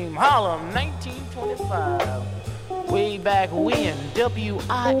name. Harlem, 1925. Way back when,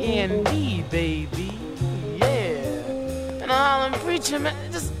 W-I-N-D, baby, yeah. And the Harlem preacher, man,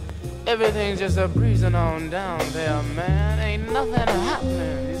 just everything's just a breezing on down there, man. Ain't nothing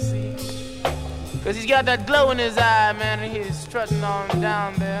happening, you see. Cause he's got that glow in his eye, man, and he's strutting on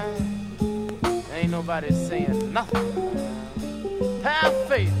down there. Ain't nobody saying nothing, man. Have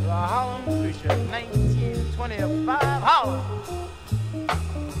faith, a Harlem preacher, 1925, Harlem.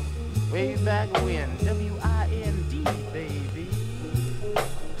 Way back when, W-I-N-D, baby.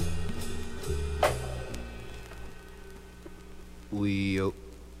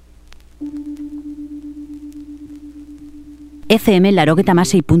 FM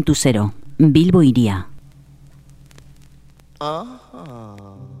 96.0, Bilbo Hiria.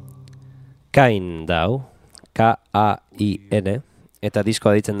 Kain dau, K-A-I-N, eta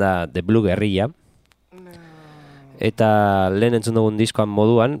diskoa ditzen da The Blue Guerrilla. Eta lehen entzun dugun diskoan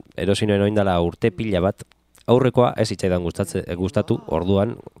moduan, erosinoen oindala urte pila bat, aurrekoa ez hitzaidan gustatu,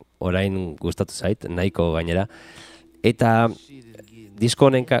 orduan, orain gustatu zait, nahiko gainera. Eta disko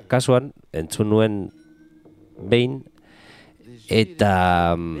honen kasuan, entzun nuen behin,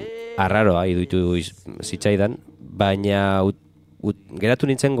 eta arraroa iduitu zitzaidan, baina geratu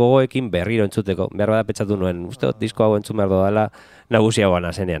nintzen gogoekin berriro entzuteko. Behar bada pentsatu nuen, uste dut disko hau entzun behar dodala nagusiagoan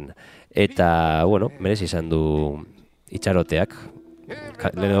azenean. Eta, bueno, merezi izan du itxaroteak.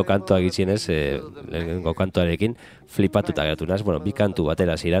 Lehenengo kantua gitzienez, lehenengo kantuarekin flipatuta geratu naz. Bueno, bi kantu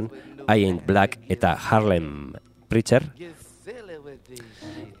batera ziren, I Ain't Black eta Harlem Preacher.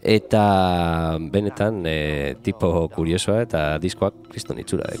 Eta benetan tipo kuriosoa eta diskoak kriston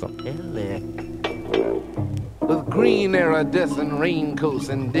itxura deko. With green iridescent raincoats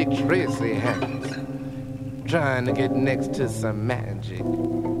and Dick Tracy hats, trying to get next to some magic,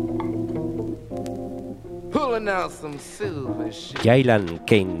 pulling out some silver shit. Jailan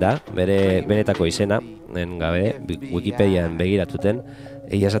Kain da, bere benetako izena, gabe, Wikipedian begiratuten,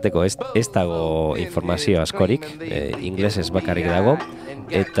 egia esateko ez dago informazio askorik, inglesez bakarrik dago,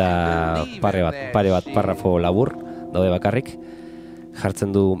 eta pare bat parrafo labur daude bakarrik,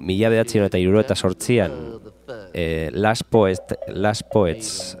 jartzen du 1978an Last Poets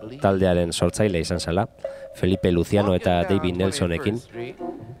taldearen sortzaile izan zela, Felipe Luciano eta David Nelsonekin.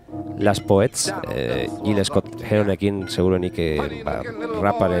 Last Poets, Gil Scott Heronekin seguruenik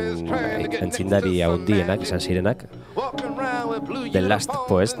raparen entzindari handienak izan zirenak. The Last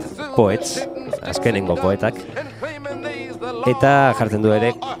Poets, azkenengo poetak. Eta jartzen du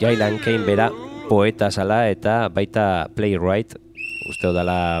ere, Jailan Kain bera poeta zala eta baita playwright, uste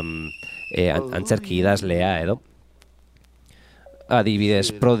dela antzerki idazlea edo.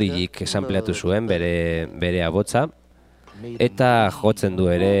 Adibidez Prodigik esanpleatu zuen bere abotza eta jotzen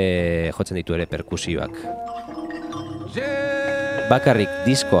ditu ere perkusioak. bakarrik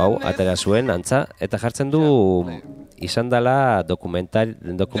disko hau atera zuen antza, eta jartzen du izan dela dokumental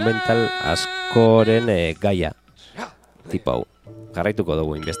askoren gaia tipo hau. Jarraituko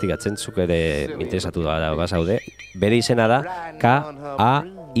dugu investigatzen, zuk ere interesatu da bazaude. Bere izena da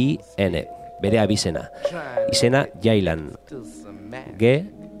Kain, bere abizena. Izena Jailan. Gylan.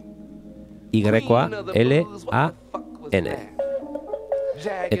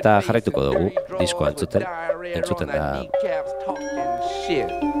 Eta jarraituko dugu diskoa entzuten da.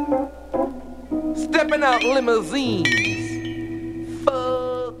 Stepping out limousines.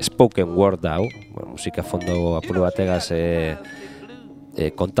 Spoken word hau, musika fondo apuru bategaz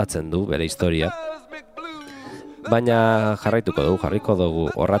kontatzen du bere historia. Baina jarriko dugu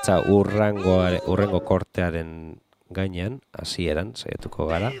orratza urrengo kortearen gainean, hasieran saiatuko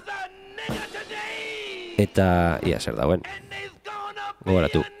gara. Eta ia zer dauen.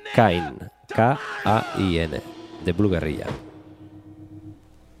 Gogoratu, Kain, Kain, The Blue Guerrilla.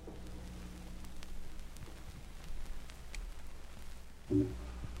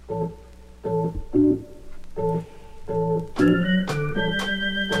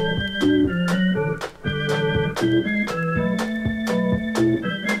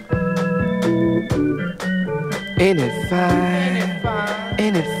 Ain't it fine?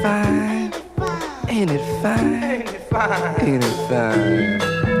 Ain't it fine? Ain't it fine? Ain't it fine? Ain't it fine?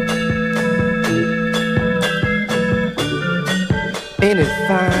 Ain't it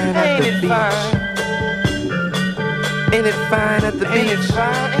fine at the beach? Ain't it fine at the beach? Ain't it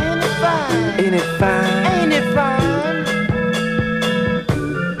fine? Ain't it fine? Ain't it fine? Ain't it fine?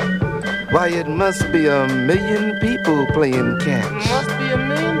 Why, it must be a million people playing catch. Must be a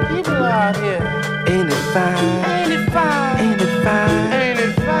million people out here. Ain't it fine? Ain't it fine? Ain't it fine? Ain't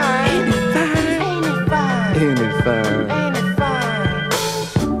it fine? Ain't it fine? Ain't it fine? Ain't it fine? Ain't it fine?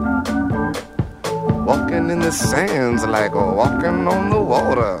 Walking in the sands like walking on the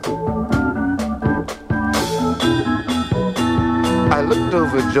water. I looked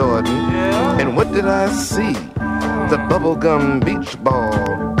over Jordan, and what did I see? The bubblegum beach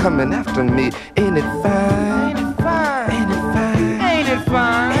ball coming after me. Ain't it fine? Ain't it fine? Ain't it fine? Ain't it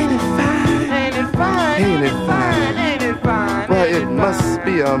fine? Ain't it fine? Ain't it fine? Ain't it fine? Ain't it fine? Well, it must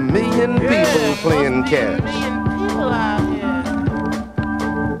be a million people playing catch. A million people out here.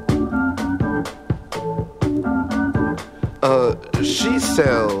 She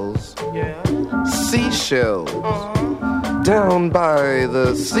sells seashells down by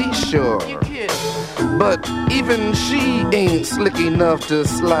the seashore. But even she ain't slick enough to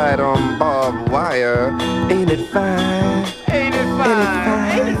slide on barbed wire. Ain't it fine? Ain't it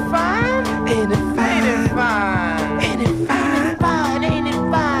fine? Ain't it fine? Ain't it fine? Ain't it fine? Ain't it fine? Ain't it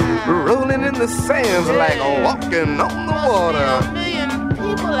fine? Rolling in the sands like walking on the water. A million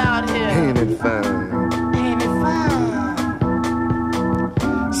people out here. Ain't it fine? Ain't it fine?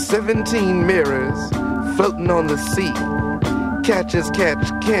 17 mirrors floating on the sea. Catchers catch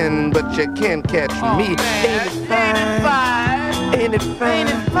Ken, but you can't catch me. Ain't it fine? Ain't it fine?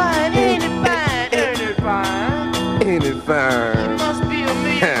 Ain't it fine? Ain't it fine? Ain't it fine? Ain't it fine? Must be a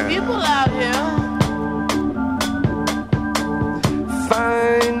million people out here.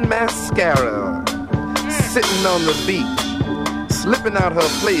 Fine mascara, sitting on the beach, slipping out her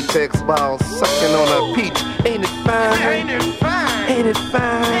playtex while sucking on a peach. Ain't it fine? Ain't it fine? Ain't it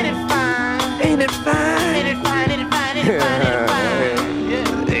fine? Ain't it fine? Ain't it fine? Ain't it fine? Ain't it fine? Ain't it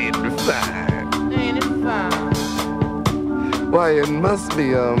fine? Ain't it fine? Ain't it fine? Why, it must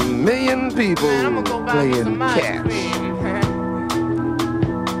be a million people playing catch.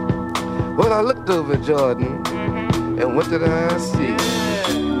 Well, I looked over Jordan, and what did I see?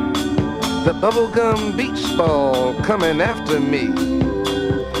 The bubblegum beach ball coming after me.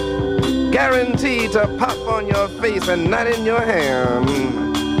 Guaranteed to pop on your face and not in your hand.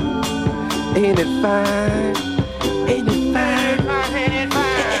 Ain't it fine? Ain't it fine? Ain't it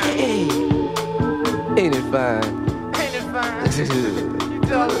fine? Ain't it fine? Ain't it fine? You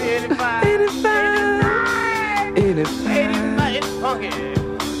told me ain't it fine? Ain't it fine? Ain't it fine? It's funky.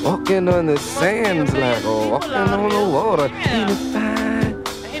 Walking on the sands like walking on the water. Ain't it fine?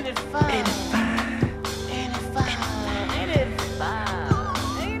 Ain't it fine? Ain't it fine? Ain't it fine? Ain't it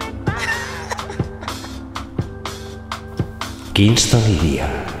fine? Ain't it fine? KINGSTON HIRIA.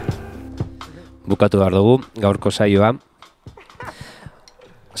 Bukatu behar dugu gaurko saioa.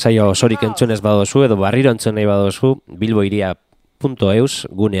 Saio osorik entzunez badozu edo barriro entzun nahi badozu bilbohiria.eus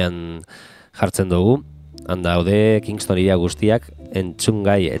gunean jartzen dugu. Handa daude Kingston HIRIA guztiak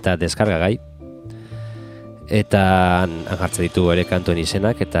entzungai eta deskargagai. Eta han jartzen ditugu ere kantuen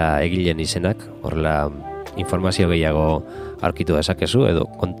izenak eta egileen izenak. Horrela informazio gehiago aurkitu dezakezu edo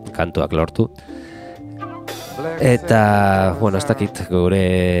kantuak lortu. Eta, bueno, ez dakit gure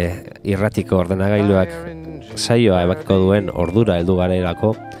irratiko ordenagailuak saioa ebakiko duen ordura heldu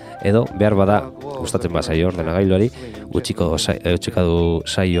garelako, edo behar bada gustatzen bazaio ordenagailuari utziko du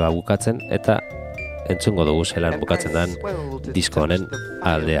saioa bukatzen eta entzungo dugu zelan bukatzen den disko honen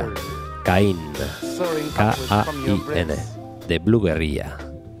aldea. Kain, K-A-I-N, The Blue Guerrilla.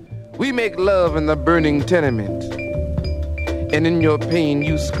 We make love in the burning tenement, and in your pain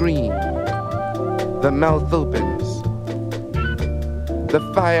you scream. The mouth opens, the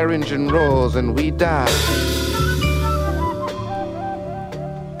fire engine roars, and we die.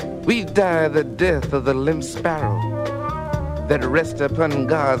 We die the death of the limp sparrow that rests upon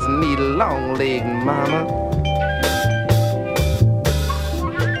God's knee, long-legged mama.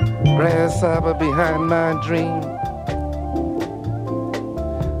 Grasshopper behind my dream,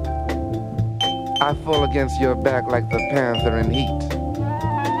 I fall against your back like the panther in heat.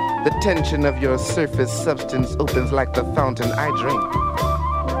 The tension of your surface substance opens like the fountain I drink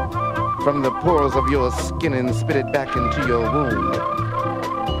from the pores of your skin and spit it back into your womb.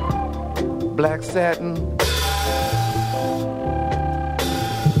 Black satin,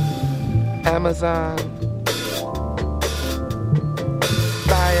 Amazon,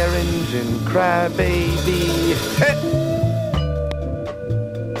 fire engine, cry baby.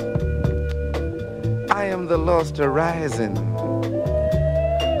 I am the lost horizon,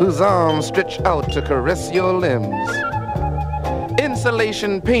 whose arms stretch out to caress your limbs.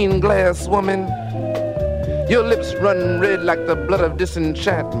 Insulation pane glass woman, your lips run red like the blood of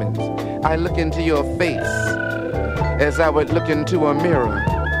disenchantment. I look into your face as I would look into a mirror,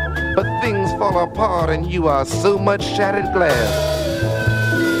 but things fall apart and you are so much shattered glass.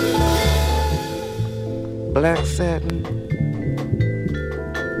 Black satin,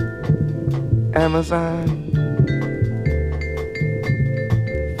 Amazon,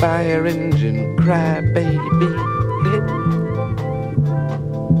 fire engine, cry baby.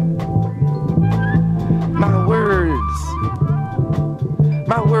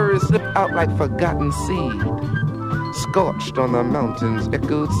 My words slip out like forgotten seed, scorched on the mountains,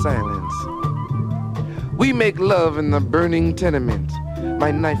 echoed silence. We make love in the burning tenement.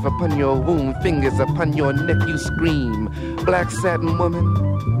 My knife upon your womb, fingers upon your neck, you scream. Black satin woman,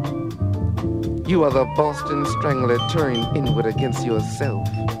 you are the Boston Strangler turned inward against yourself.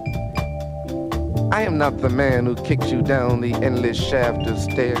 I am not the man who kicked you down the endless shaft of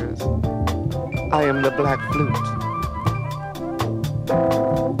stairs. I am the black flute.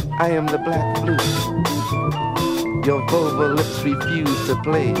 I am the black flute. Your vulva lips refuse to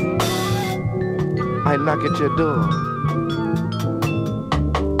play. I knock at your door,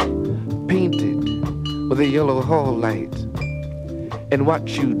 painted with a yellow hall light, and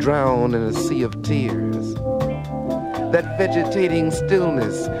watch you drown in a sea of tears. That vegetating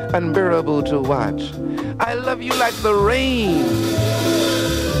stillness, unbearable to watch. I love you like the rain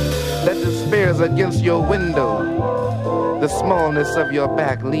that despairs against your window, the smallness of your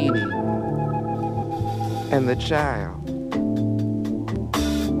back leaning, and the child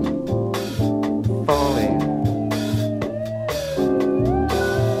falling.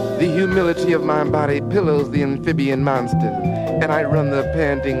 The humility of my body pillows the amphibian monster, and I run the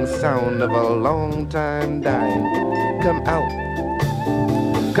panting sound of a long time dying. Come out,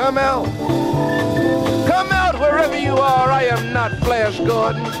 come out, come out wherever you are. I am not Flash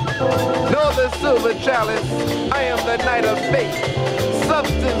Gordon, nor the silver chalice. I am the knight of fate,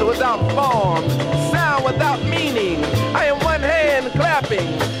 substance without form, sound without meaning. I am one hand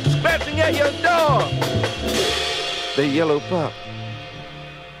clapping, scratching at your door. The yellow pup.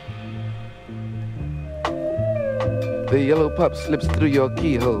 The yellow pup slips through your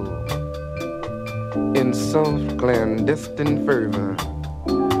keyhole in soft clandestine fervor.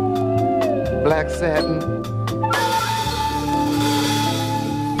 Black satin,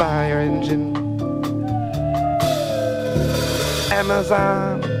 fire engine,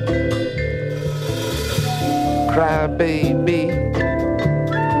 Amazon, cry baby.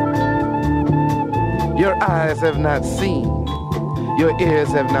 Your eyes have not seen, your ears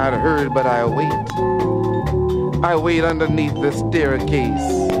have not heard, but I wait. I wait underneath the staircase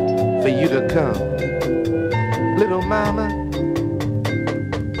for you to come. Little mama,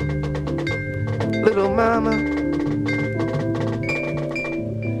 little mama.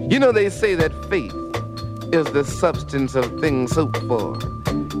 You know they say that faith is the substance of things hoped for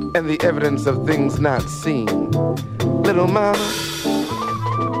and the evidence of things not seen. Little mama,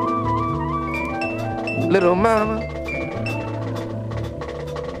 little mama,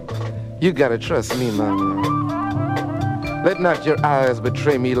 you gotta trust me, mama. Let not your eyes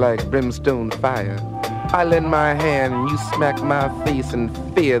betray me like brimstone fire. I lend my hand and you smack my face in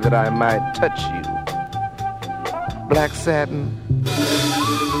fear that I might touch you. black satin,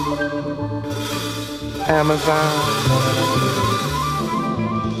 Amazon,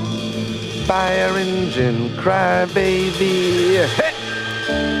 fire engine, cry baby. Hey!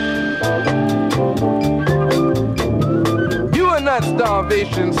 You are not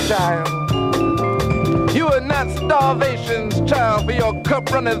starvation's child. You are not starvation's child, for your cup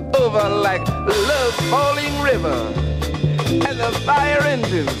runneth over like love's falling river. And the fire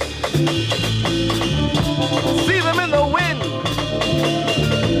engines, see them in the wind.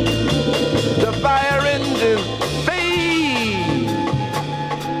 The fire engines fade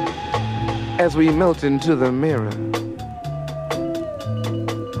as we melt into the mirror.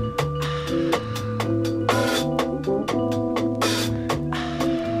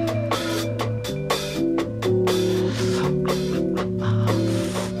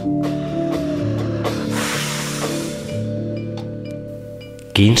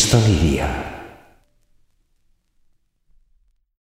 KINGSTON HIRIA.